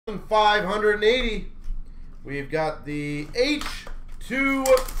580. We've got the H2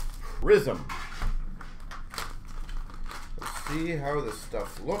 Prizm. Let's see how this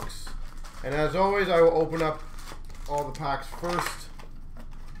stuff looks. And as always, I will open up all the packs first.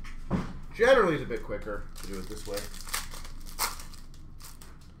 Generally, it's a bit quicker to do it this way.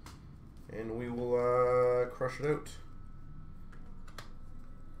 And we will crush it out.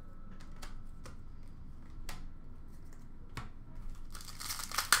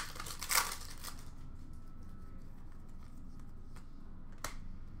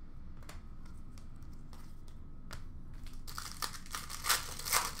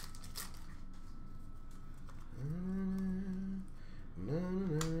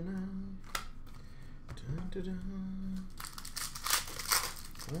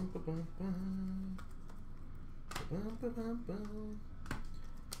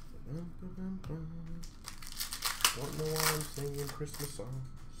 Don't know why I'm singing Christmas songs,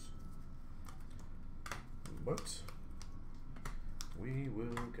 but we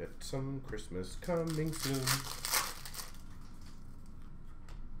will get some Christmas coming soon.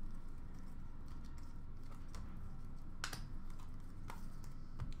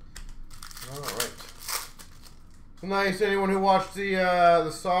 Nice. Anyone who watched the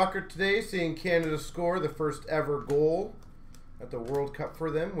soccer today, seeing Canada score the first ever goal at the World Cup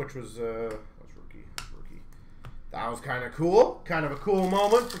for them, which was rookie. That was kind of cool. Kind of a cool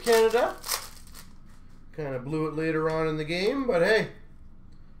moment for Canada. Kind of blew it later on in the game, but hey,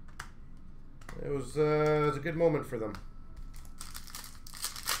 it was a good moment for them.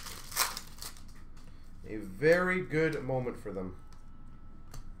 A very good moment for them.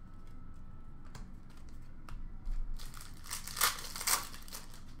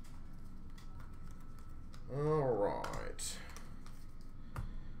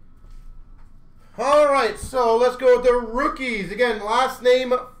 Alright, so let's go with the rookies. Again, last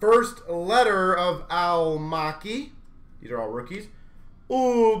name, first letter of Almaki. These are all rookies.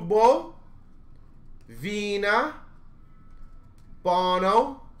 Ugbo, Vina,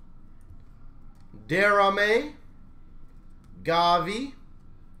 Bono, Derame, Gavi,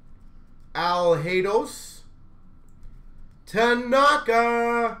 Alhados,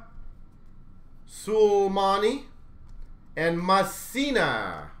 Tanaka, Sulmani, and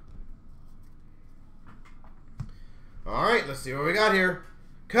Messina. All right, let's see what we got here.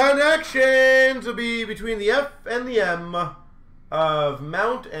 Connections will be between the F and the M of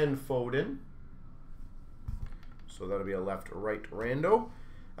Mount and Foden. So that'll be a left-right rando.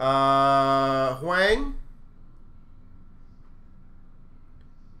 Huang.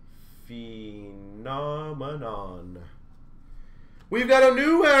 Phenomenon. We've got a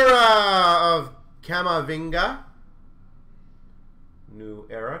new era of Camavinga. New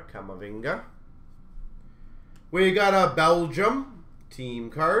era, Camavinga. We got a Belgium team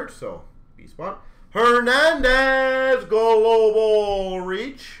card, so B spot. Hernandez, global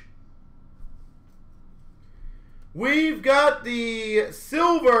reach. We've got the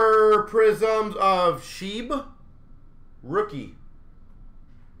silver prisms of Sheeb, rookie.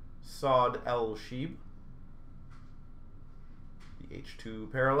 Saad El Sheeb. The H2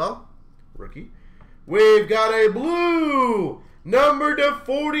 parallel, rookie. We've got a blue, number to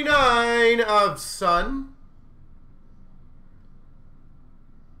 49 of Sun.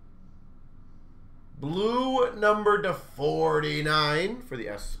 Blue number to 49 for the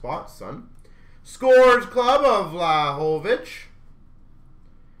S spot, Sun. Scores Club of Vlahovic.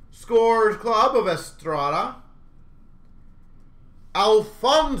 Scores Club of Estrada.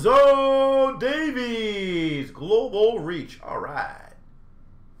 Alphonso Davies, global reach. All right.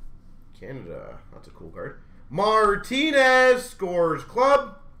 Canada, that's a cool card. Martinez, Scores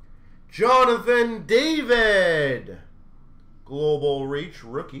Club. Jonathan David, global reach,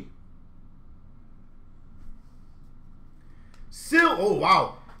 rookie. Oh,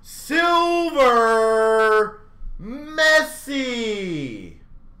 wow. Silver Messi.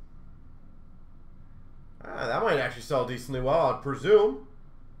 That might actually sell decently well, I'd presume.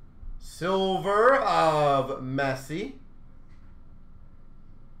 Silver of Messi.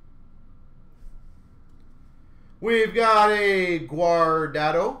 We've got a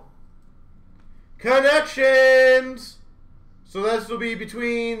Guardado. Connections. So this will be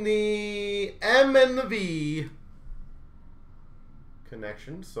between the M and the V.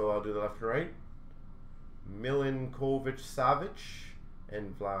 Connections, so I'll do the left and right. Milinkovic Savic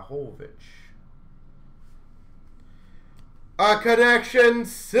and Vlahovic. A connection,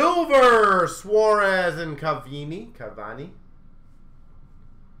 silver, Suarez and Cavani.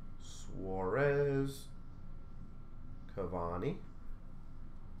 Suarez, Cavani.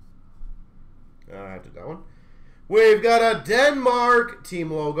 I did that one. We've got a Denmark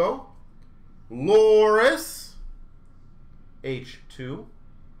team logo. Loris. H2.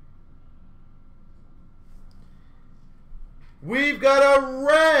 We've got a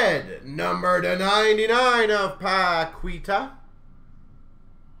red number to 99 of Paquita.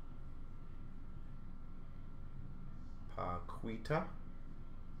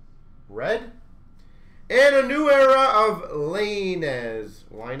 Red. And a new era of Lainez.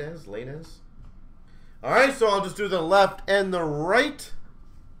 Lainez. All right, so I'll just do the left and the right.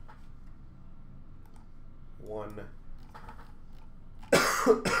 One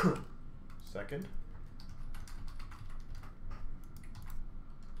second.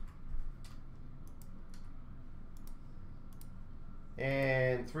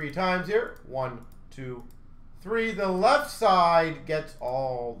 And 3 times here. 1, 2, 3. The left side gets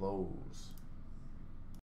all those.